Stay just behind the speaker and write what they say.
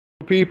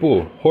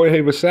people, Jorge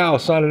Vassal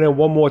signing in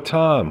one more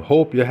time.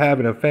 Hope you're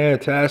having a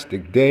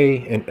fantastic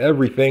day and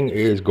everything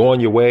is going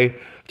your way.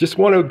 Just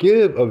want to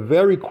give a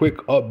very quick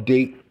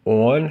update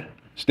on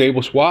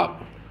Stable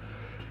Swap.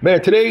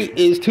 Man, today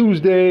is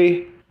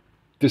Tuesday,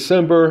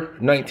 December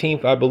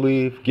 19th, I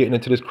believe, getting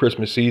into this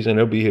Christmas season.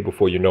 It'll be here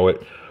before you know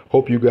it.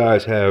 Hope you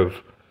guys have,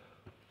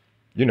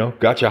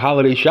 got your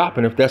holiday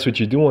shopping. If that's what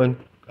you're doing,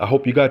 I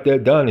hope you got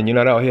that done and you're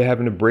not out here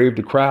having to brave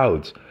the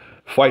crowds,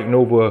 fighting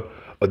over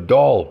a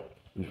doll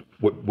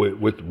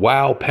with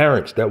wild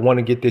parents that want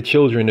to get their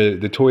children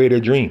the toy of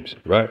their dreams,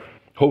 right?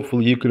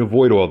 Hopefully you can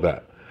avoid all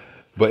that.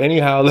 But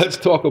anyhow, let's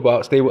talk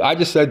about Stable. I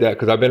just said that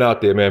because I've been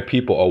out there, man.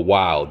 People are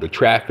wild. The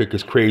traffic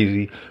is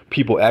crazy.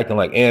 People acting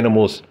like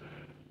animals.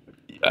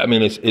 I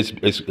mean,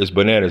 it's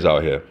bananas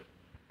out here.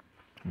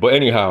 But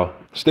anyhow,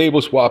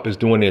 Stable Swap is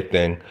doing their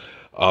thing.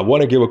 I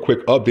want to give a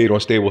quick update on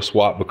Stable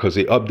Swap because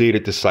they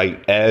updated the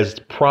site as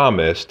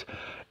promised.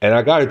 And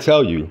I got to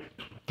tell you,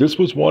 this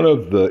was one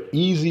of the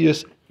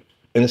easiest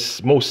and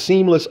most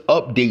seamless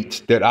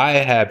updates that I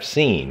have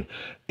seen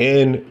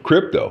in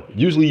crypto.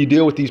 Usually you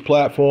deal with these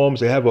platforms,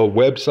 they have a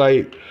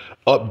website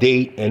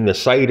update and the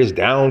site is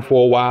down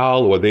for a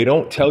while, or they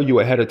don't tell you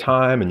ahead of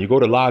time and you go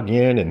to log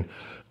in and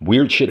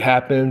weird shit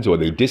happens, or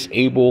they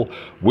disable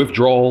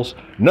withdrawals.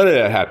 None of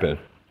that happened.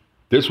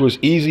 This was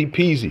easy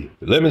peasy,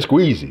 lemon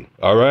squeezy,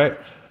 all right?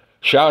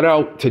 Shout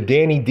out to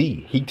Danny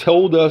D. He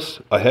told us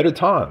ahead of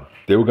time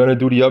they were gonna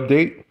do the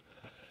update.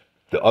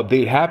 The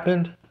update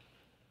happened,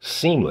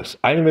 seamless.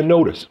 I didn't even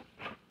notice,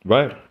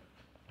 right?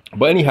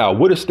 But anyhow,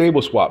 what is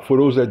Stable Swap? For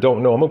those that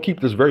don't know, I'm gonna keep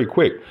this very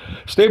quick.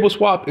 Stable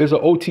Swap is an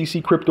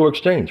OTC crypto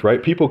exchange,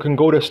 right? People can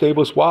go to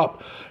Stable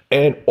Swap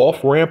and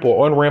off-ramp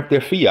or on-ramp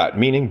their fiat,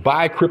 meaning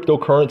buy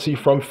cryptocurrency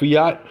from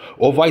fiat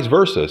or vice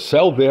versa,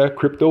 sell their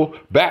crypto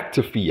back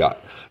to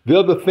fiat. The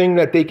other thing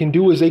that they can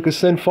do is they can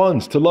send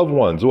funds to loved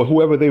ones or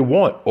whoever they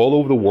want all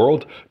over the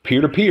world,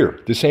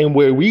 peer-to-peer, the same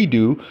way we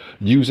do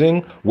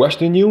using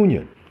Western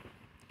Union,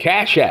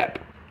 Cash App,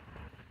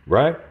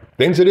 right?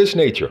 Things of this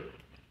nature.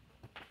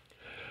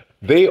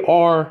 They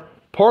are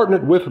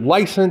partnered with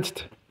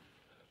licensed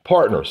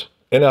partners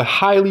in a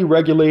highly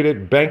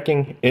regulated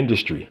banking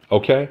industry,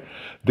 okay?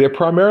 They're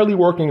primarily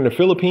working in the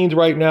Philippines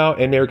right now,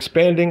 and they're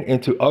expanding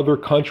into other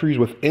countries,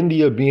 with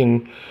India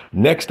being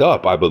next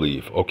up, I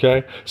believe,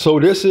 okay? So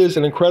this is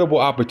an incredible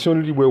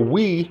opportunity where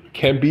we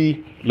can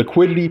be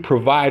liquidity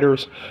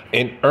providers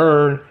and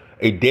earn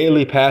a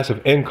daily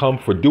passive income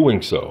for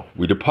doing so.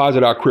 We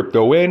deposit our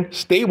crypto in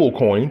stable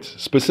coins,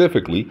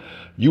 specifically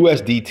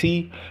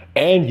USDT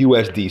and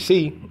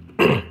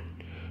USDC,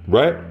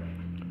 right?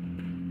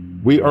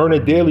 We earn a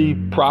daily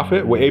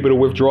profit. We're able to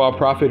withdraw our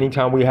profit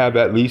anytime we have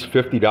at least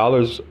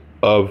 $50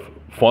 of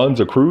funds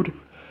accrued.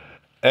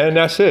 And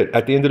that's it.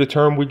 At the end of the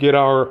term, we get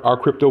our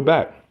crypto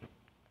back.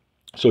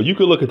 So you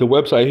can look at the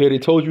website here. They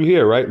told you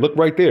here, right? Look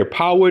right there.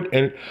 Powered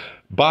and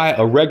by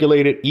a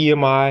regulated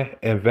EMI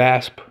and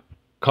VASP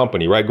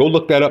company, right? Go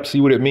look that up, see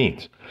what it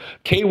means.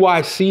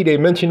 KYC, they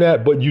mentioned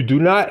that, but you do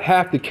not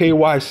have to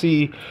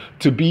KYC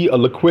to be a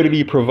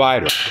liquidity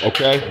provider,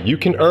 okay? You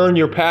can earn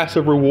your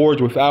passive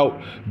rewards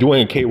without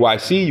doing a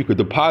KYC. You could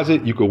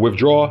deposit, you could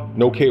withdraw,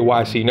 no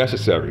KYC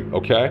necessary,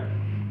 okay?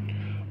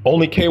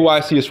 Only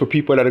KYC is for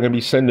people that are gonna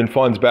be sending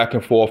funds back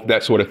and forth,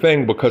 that sort of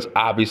thing, because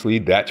obviously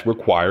that's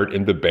required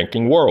in the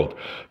banking world.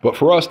 But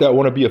for us that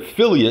wanna be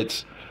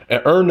affiliates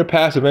and earn the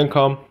passive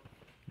income,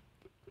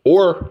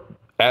 or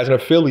as an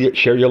affiliate,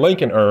 share your link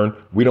and earn,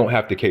 we don't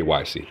have to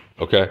KYC,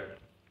 okay?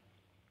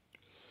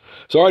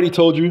 So I already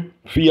told you,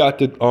 fiat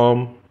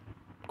to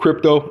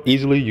crypto,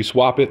 easily, you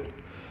swap it.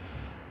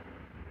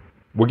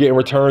 We're getting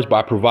returns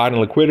by providing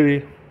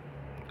liquidity,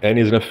 and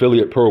it's an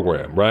affiliate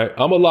program, right?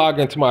 I'm gonna log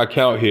into my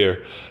account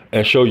here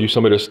and show you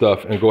some of this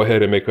stuff and go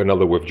ahead and make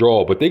another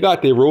withdrawal. But they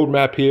got their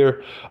roadmap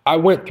here. I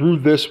went through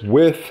this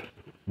with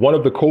one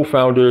of the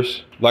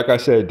co-founders, like I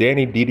said,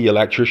 Danny D, the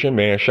Alaktrician,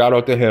 man, shout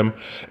out to him.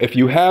 If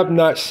you have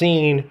not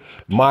seen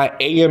my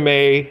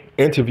AMA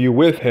interview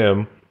with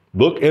him,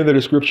 look in the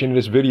description of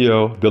this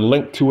video. The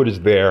link to it is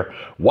there.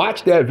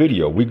 Watch that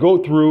video. We go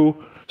through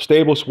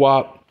Stable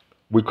Swap.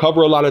 We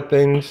cover a lot of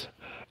things,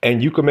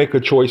 and you can make a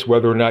choice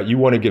whether or not you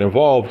want to get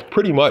involved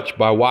pretty much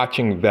by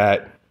watching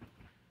that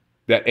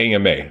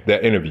AMA,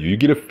 that interview. You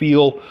get a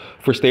feel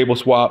for Stable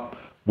Swap,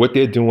 what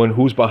they're doing,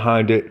 who's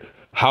behind it,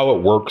 how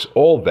it works,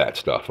 all that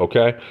stuff,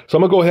 okay? So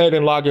I'm gonna go ahead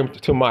and log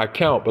into my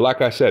account, but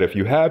like I said, if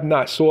you have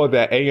not saw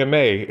that AMA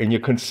and you're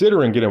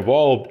considering getting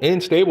involved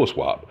in Stable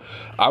Swap,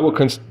 I will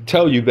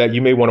tell you that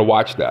you may wanna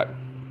watch that.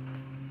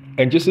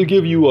 And just to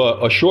give you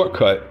a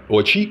shortcut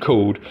or cheat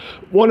code,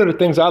 one of the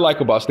things I like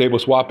about Stable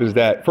Swap is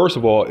that, first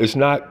of all, it's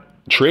not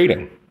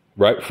trading,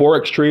 right?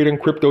 Forex trading,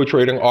 crypto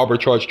trading,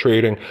 arbitrage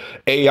trading,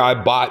 AI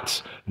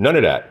bots, none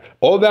of that.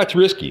 All that's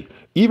risky.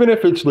 Even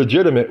if it's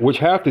legitimate, which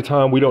half the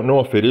time we don't know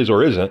if it is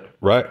or isn't,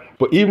 right?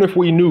 But even if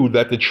we knew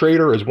that the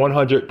trader is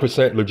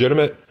 100%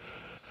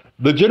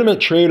 legitimate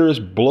traders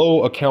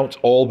blow accounts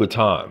all the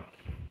time.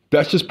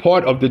 That's just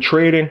part of the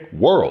trading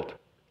world,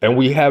 and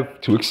we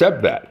have to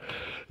accept that.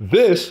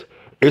 This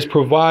is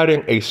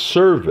providing a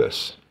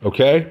service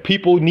Okay,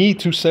 people need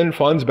to send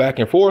funds back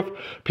and forth.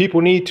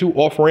 People need to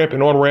off ramp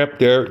and on ramp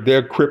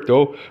their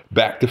crypto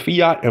back to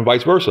fiat and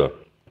vice versa.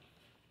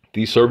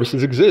 These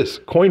services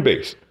exist.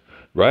 Coinbase,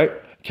 right?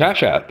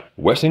 Cash App,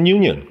 Western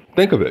Union.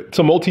 Think of it. It's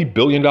a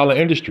multi-billion-dollar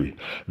industry.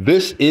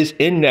 This is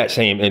in that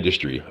same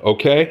industry.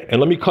 Okay, and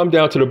let me come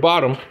down to the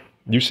bottom.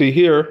 You see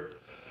here,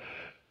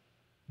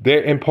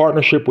 they're in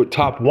partnership with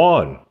Top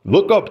One.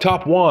 Look up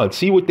Top One.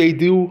 See what they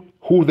do,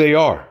 who they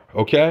are.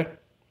 Okay.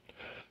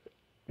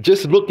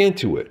 Just look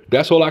into it.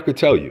 That's all I could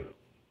tell you.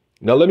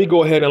 Now, let me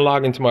go ahead and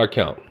log into my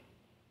account.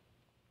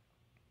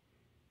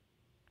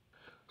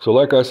 So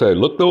like I said,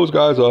 look those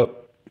guys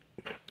up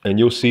and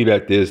you'll see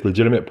that there's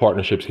legitimate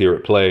partnerships here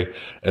at play.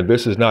 And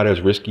this is not as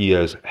risky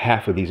as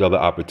half of these other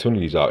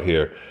opportunities out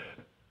here.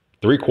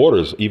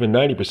 3/4, even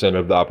 90%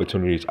 of the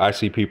opportunities I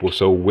see people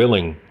so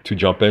willing to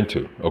jump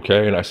into,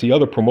 okay? And I see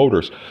other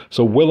promoters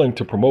so willing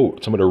to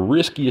promote some of the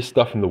riskiest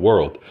stuff in the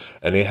world,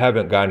 and they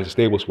haven't gotten a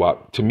stable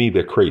swap. To me,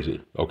 they're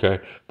crazy, okay?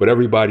 But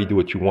everybody do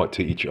what you want,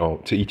 to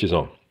each his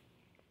own.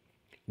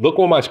 Look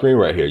on my screen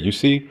right here. You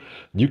see,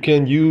 you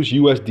can use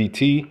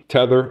USDT,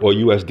 Tether, or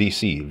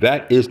USDC.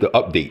 That is the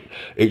update.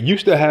 It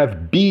used to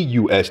have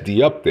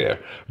BUSD up there,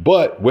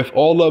 but with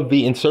all of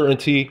the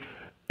uncertainty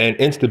and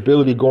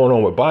instability going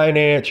on with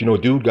Binance,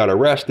 dude got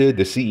arrested,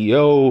 the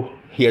CEO,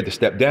 he had to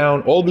step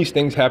down. All these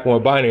things happen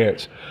with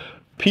Binance.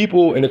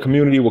 People in the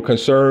community were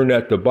concerned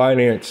that the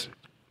Binance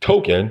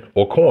token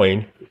or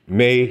coin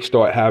may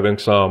start having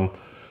some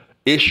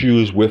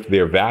issues with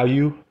their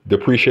value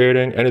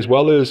depreciating, and as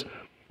well as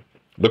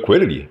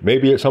liquidity.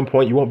 Maybe at some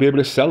point you won't be able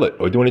to sell it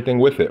or do anything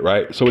with it,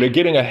 right? So they're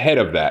getting ahead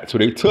of that. So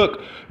they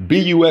took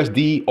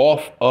BUSD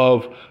off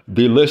of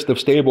the list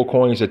of stable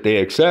coins that they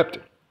accept.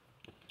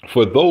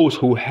 For those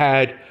who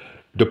had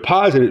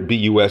deposited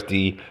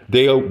BUSD,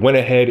 they went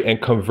ahead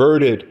and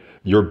converted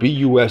your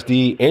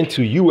BUSD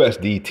into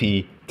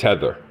USDT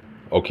Tether,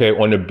 okay,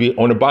 on the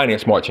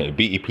Binance Smart Chain,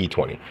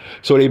 BEP20.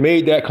 So they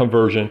made that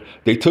conversion.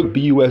 They took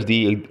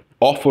BUSD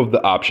off of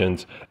the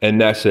options,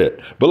 and that's it.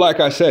 But like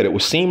I said, it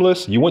was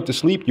seamless. You went to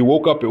sleep, you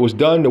woke up, it was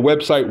done. The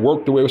website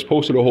worked the way it was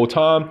supposed to the whole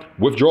time.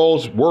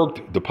 Withdrawals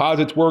worked,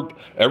 deposits worked,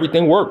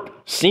 everything worked.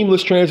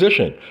 Seamless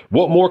transition.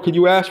 What more could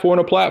you ask for on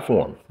a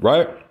platform,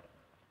 right?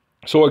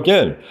 So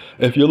again,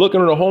 if you're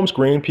looking on the home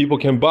screen, people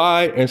can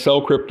buy and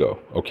sell crypto,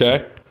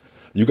 okay?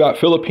 You got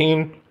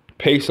Philippine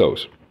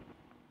pesos,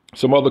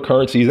 some other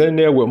currencies in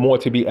there with more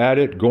to be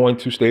added going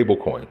to stable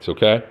coins,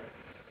 okay?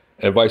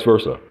 And vice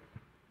versa.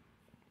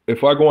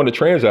 If I go on to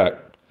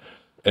transact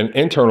an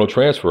internal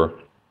transfer,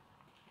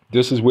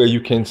 this is where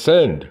you can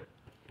send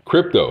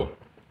crypto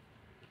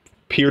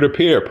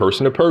peer-to-peer,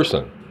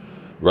 person-to-person,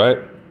 right?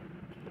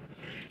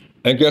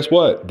 And guess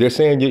what? They're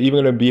saying you're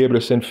even going to be able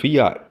to send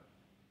fiat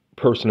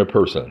person to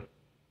person,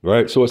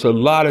 right? So it's a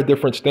lot of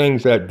different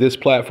things that this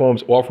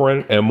platform's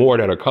offering and more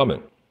that are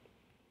coming,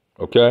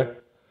 okay?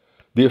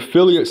 The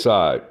affiliate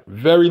side,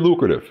 very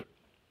lucrative.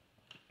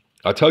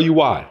 I'll tell you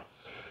why.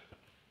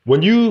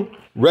 When you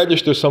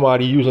register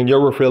somebody using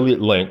your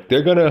affiliate link,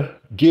 they're gonna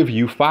give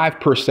you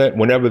 5%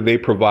 whenever they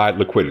provide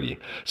liquidity.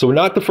 So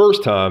not the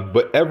first time,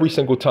 but every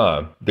single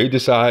time they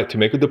decide to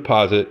make a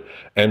deposit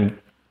and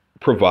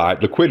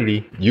provide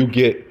liquidity, you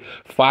get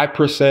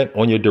 5%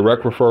 on your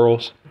direct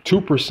referrals,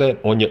 2%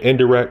 on your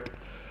indirect,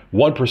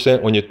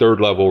 1% on your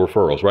third level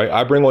referrals, right?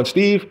 I bring on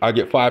Steve, I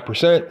get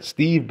 5%.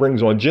 Steve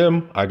brings on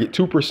Jim, I get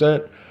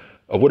 2%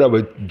 of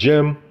whatever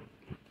Jim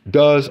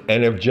does.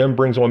 And if Jim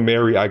brings on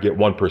Mary, I get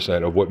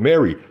 1% of what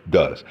Mary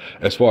does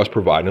as far as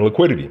providing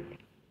liquidity.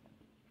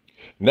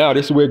 Now,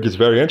 this is where it gets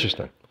very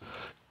interesting.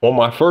 On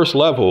my first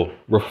level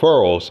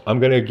referrals, I'm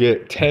going to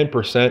get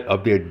 10%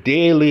 of their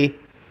daily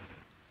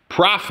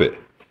profit,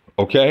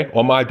 okay,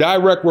 on my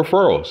direct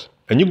referrals.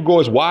 And you can go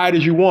as wide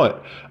as you want.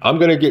 I'm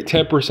going to get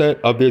 10%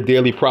 of their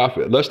daily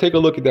profit. Let's take a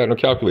look at that on a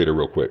calculator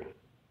real quick.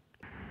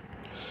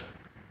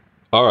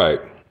 All right.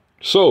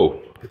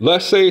 So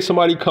let's say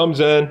somebody comes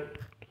in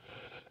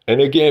and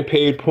they're getting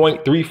paid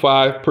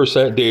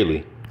 0.35%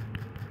 daily.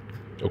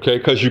 Okay,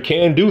 because you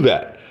can do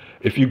that.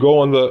 If you go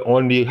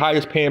on the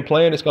highest paying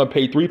plan, it's going to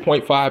pay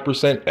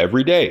 3.5%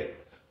 every day.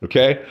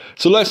 Okay,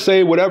 so let's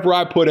say whatever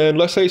I put in,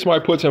 let's say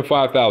somebody puts in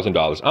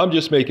 $5,000. I'm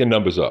just making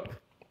numbers up.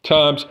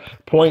 Times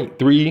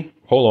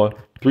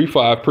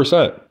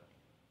 0.35%.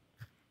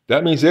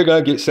 That means they're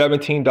going to get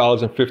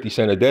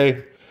 $17.50 a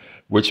day,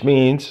 which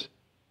means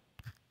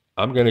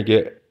I'm going to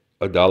get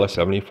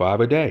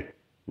 $1.75 a day,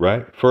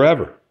 right?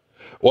 Forever.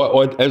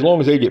 Or as long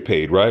as they get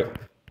paid, right?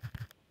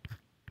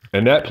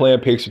 And that plan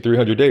pays for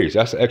 300 days.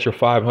 That's an extra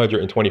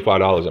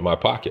 $525 in my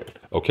pocket,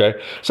 okay?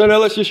 So now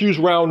let's just use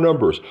round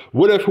numbers.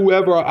 What if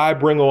whoever I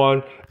bring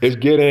on is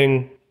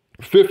getting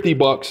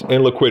 $50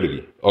 in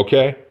liquidity,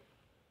 okay?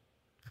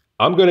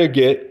 I'm gonna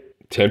get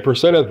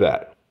 10% of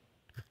that.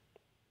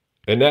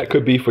 And that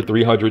could be for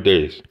 300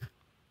 days.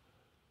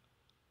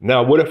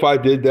 Now, what if I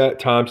did that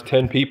times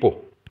 10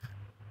 people?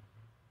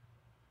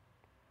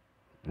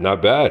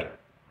 Not bad,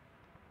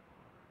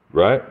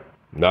 right?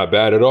 Not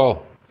bad at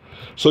all.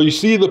 So you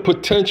see the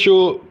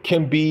potential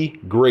can be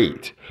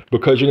great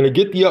because you're going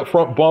to get the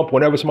upfront bump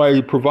whenever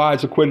somebody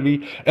provides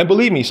liquidity. And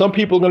believe me, some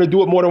people are going to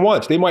do it more than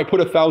once. They might put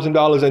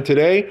 $1,000 in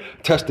today,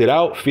 test it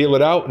out, feel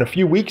it out. In a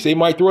few weeks, they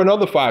might throw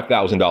another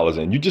 $5,000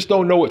 in. You just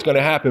don't know what's going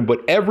to happen. But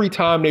every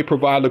time they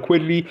provide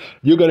liquidity,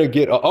 you're going to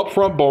get an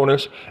upfront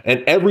bonus.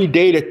 And every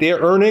day that they're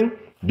earning,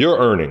 you're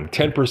earning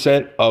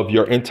 10% of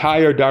your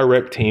entire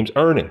direct team's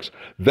earnings.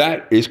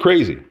 That is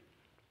crazy.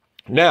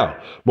 Now,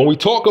 when we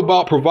talk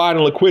about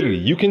providing liquidity,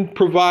 you can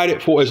provide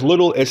it for as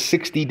little as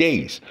 60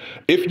 days.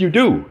 If you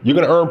do, you're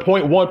going to earn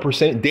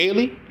 0.1%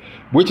 daily,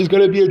 which is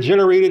going to be a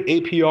generated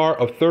APR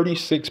of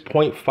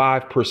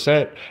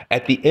 36.5%.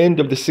 At the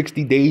end of the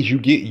 60 days, you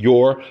get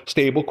your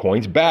stable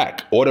coins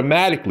back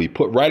automatically,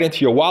 put right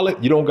into your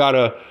wallet. You don't got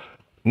to,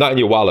 not in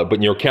your wallet, but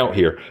in your account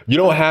here. You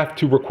don't have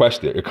to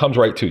request it. It comes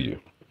right to you.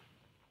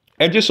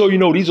 And just so you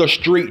know, these are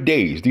straight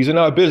days. These are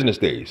not business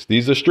days.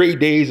 These are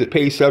straight days that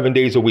pay 7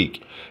 days a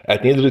week.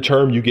 At the end of the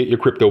term, you get your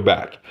crypto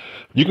back.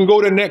 You can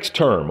go to the next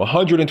term,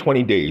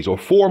 120 days or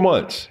 4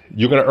 months.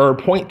 You're going to earn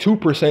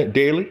 0.2%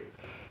 daily,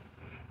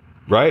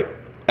 right?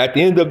 At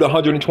the end of the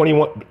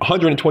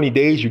 120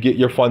 days, you get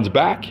your funds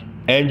back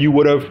and you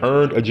would have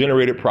earned a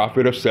generated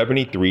profit of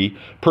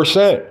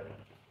 73%.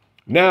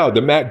 Now,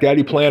 the Mac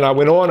Daddy plan I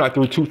went on, I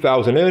threw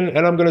 2,000 in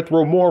and I'm going to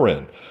throw more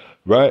in,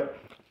 right?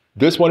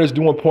 This one is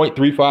doing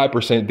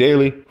 0.35%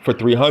 daily for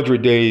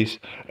 300 days.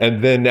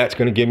 And then that's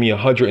going to give me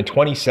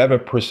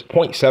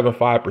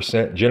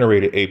 127.75%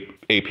 generated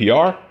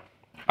APR.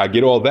 I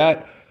get all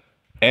that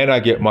and I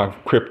get my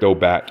crypto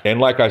back.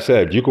 And like I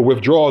said, you can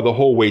withdraw the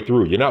whole way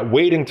through. You're not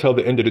waiting till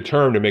the end of the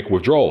term to make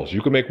withdrawals.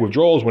 You can make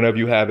withdrawals whenever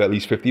you have at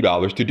least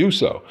 $50 to do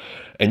so.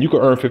 And you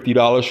can earn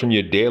 $50 from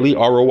your daily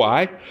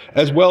ROI,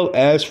 as well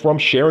as from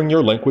sharing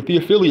your link with the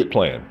affiliate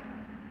plan.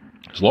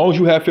 As long as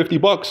you have 50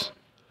 bucks,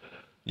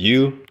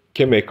 you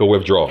can make a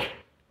withdrawal,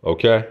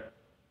 okay?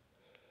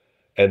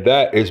 And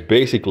that is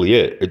basically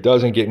it. It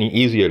doesn't get any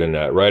easier than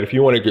that, right? If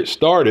you want to get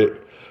started,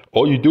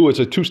 all you do is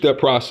a two-step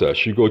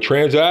process. You go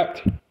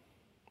transact,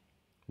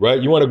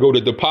 right? You want to go to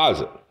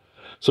deposit.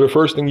 So the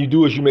first thing you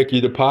do is you make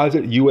your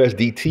deposit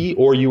USDT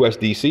or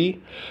USDC.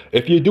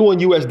 If you're doing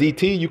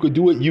USDT, you could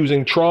do it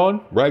using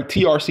Tron, right?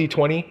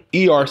 TRC20,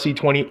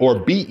 ERC20, or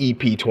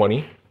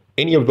BEP20.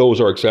 Any of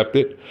those are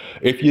accepted.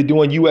 If you're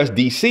doing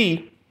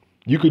USDC,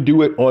 you could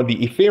do it on the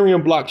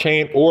Ethereum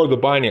blockchain or the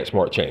Binance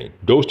Smart Chain.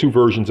 Those two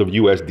versions of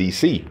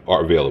USDC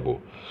are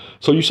available.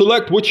 So you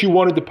select what you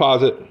want to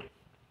deposit.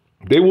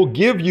 They will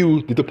give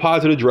you the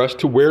deposit address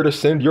to where to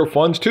send your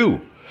funds to.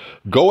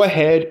 Go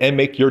ahead and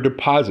make your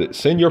deposit.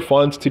 Send your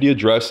funds to the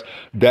address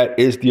that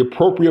is the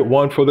appropriate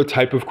one for the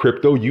type of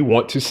crypto you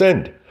want to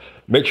send.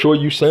 Make sure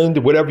you send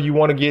whatever you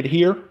want to get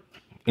here,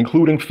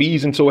 including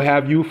fees and so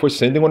have you for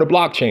sending on a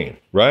blockchain,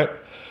 right?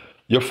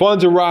 Your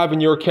funds arrive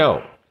in your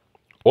account.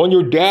 On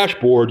your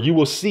dashboard, you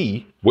will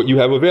see what you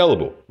have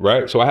available,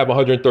 right? So I have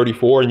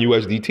 134 in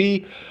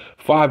USDT,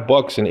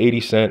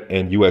 $5.80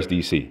 in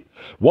USDC.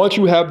 Once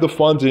you have the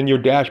funds in your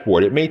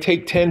dashboard, it may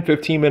take 10,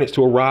 15 minutes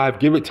to arrive.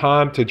 Give it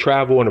time to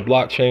travel on the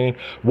blockchain.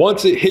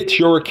 Once it hits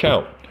your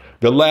account,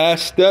 the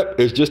last step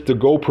is just to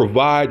go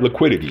provide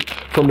liquidity.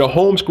 From the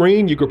home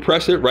screen, you can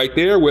press it right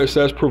there where it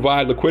says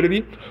provide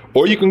liquidity,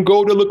 or you can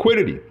go to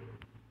liquidity.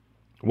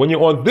 When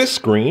you're on this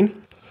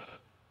screen,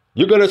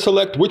 you're going to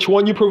select which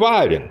one you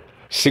provide in.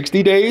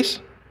 60 days,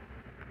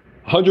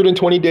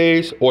 120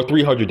 days, or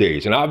 300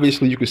 days. And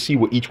obviously you can see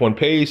what each one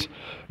pays.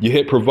 You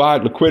hit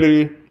provide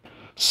liquidity,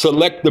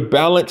 select the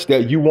balance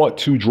that you want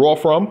to draw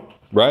from,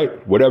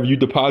 right? Whatever you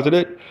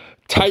deposited,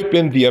 type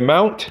in the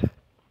amount,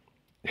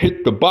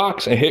 hit the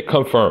box and hit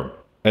confirm.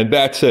 And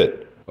that's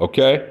it,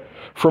 okay?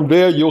 From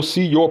there, you'll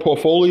see your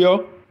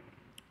portfolio.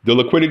 The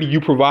liquidity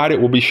you provided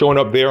will be showing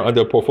up there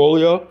under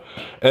portfolio.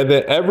 And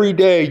then every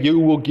day you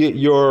will get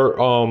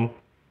your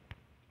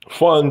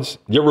funds,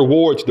 your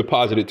rewards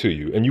deposited to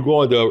you. And you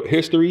go into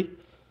history,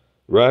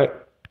 right?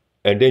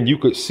 And then you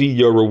could see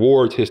your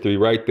rewards history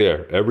right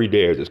there every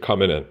day as it's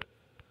coming in,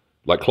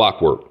 like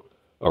clockwork.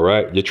 All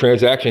right. Your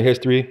transaction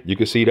history, you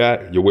can see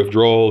that. Your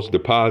withdrawals,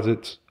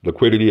 deposits,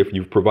 liquidity, if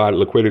you've provided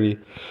liquidity.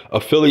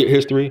 Affiliate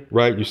history,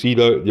 right? You see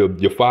your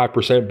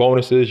 5%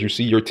 bonuses. You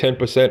see your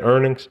 10%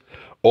 earnings.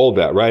 All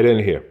that right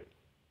in here.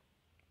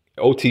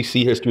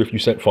 OTC history, if you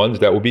sent funds,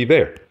 that will be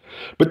there.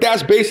 But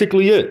that's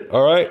basically it.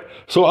 All right.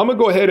 So I'm going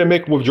to go ahead and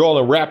make a withdrawal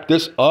and wrap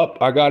this up.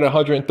 I got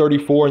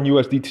 134 in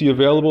USDT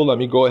available. Let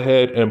me go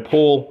ahead and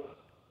pull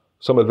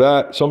some of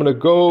that. So I'm going to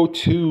go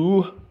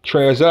to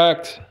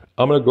transact.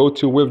 I'm going to go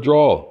to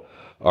withdrawal.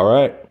 All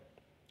right.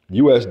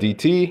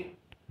 USDT.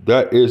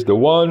 That is the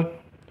one.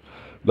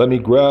 Let me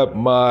grab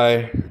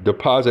my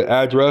deposit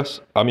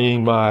address.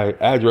 My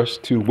address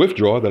to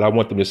withdraw that I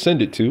want them to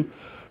send it to.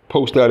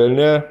 Post that in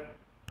there.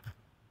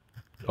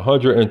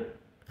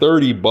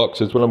 130 bucks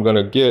is what I'm going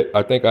to get.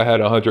 I think I had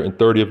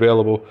 130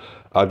 available.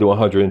 I'll do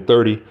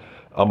 130.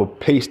 I'm going to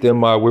paste in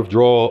my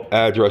withdrawal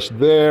address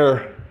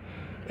there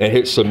and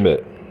hit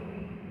submit.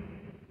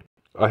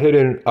 I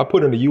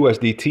put in the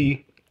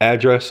USDT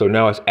address. So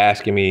now it's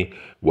asking me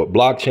what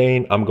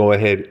blockchain. I'm going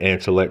ahead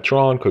and select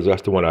Tron because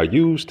that's the one I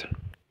used.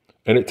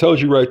 And it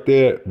tells you right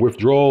there,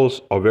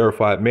 withdrawals are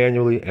verified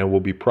manually and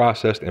will be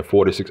processed in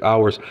 4 to 6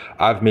 hours.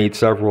 I've made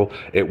several.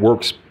 It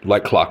works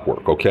like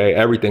clockwork, okay?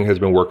 Everything has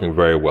been working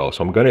very well.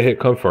 So I'm gonna hit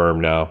confirm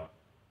now.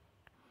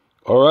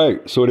 All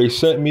right, so they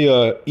sent me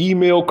an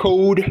email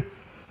code.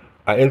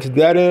 I entered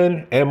that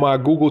in and my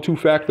Google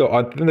two-factor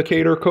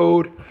authenticator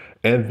code.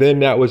 And then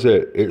that was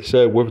it. It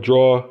said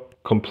withdraw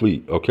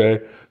complete,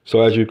 okay?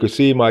 So as you can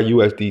see, my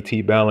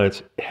USDT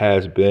balance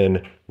has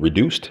been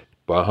reduced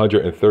by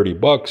 130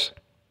 bucks.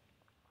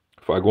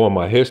 If I go on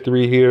my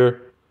history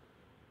here,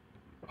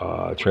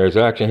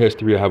 transaction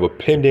history, I have a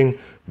pending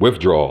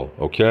withdrawal,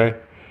 okay?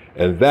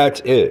 And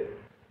that's it.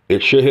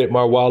 It should hit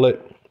my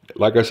wallet.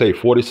 Like I say,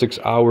 46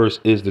 hours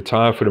is the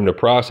time for them to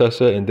process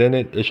it, and then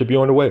it should be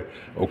on the way,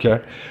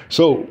 okay?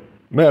 So,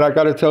 man, I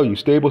gotta tell you,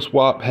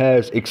 StableSwap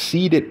has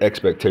exceeded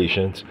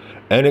expectations,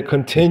 and it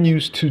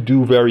continues to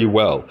do very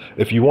well.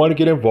 If you want to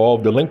get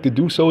involved, the link to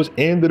do so is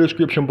in the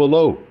description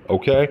below,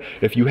 okay?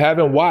 If you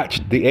haven't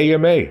watched the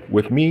AMA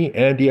with me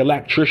and the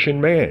Alaktrician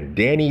man,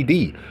 Danny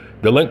D,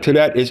 the link to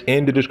that is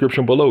in the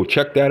description below.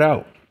 Check that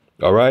out,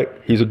 all right?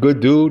 He's a good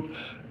dude,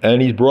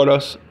 and he's brought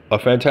us a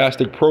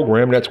fantastic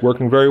program that's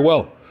working very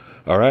well.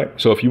 All right.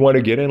 So if you want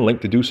to get in,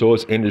 link to do so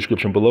is in the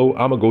description below.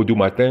 I'm going to go do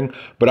my thing.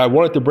 But I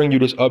wanted to bring you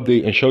this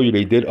update and show you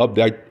they did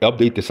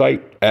update the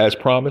site as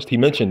promised. He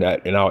mentioned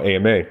that in our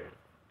AMA.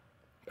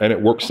 And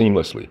it works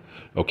seamlessly.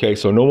 Okay.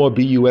 So no more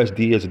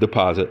BUSD as a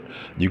deposit.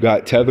 You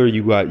got Tether,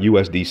 you got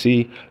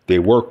USDC. They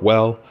work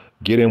well.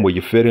 Get in where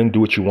you fit in.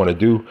 Do what you want to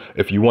do.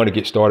 If you want to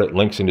get started,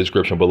 links in the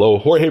description below.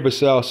 Jorge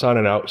Vassell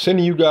signing out.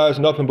 Sending you guys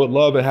nothing but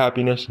love and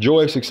happiness,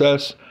 joy,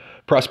 success,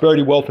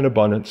 prosperity, wealth, and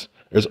abundance.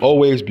 As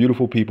always,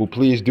 beautiful people,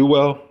 please do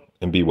well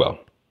and be well.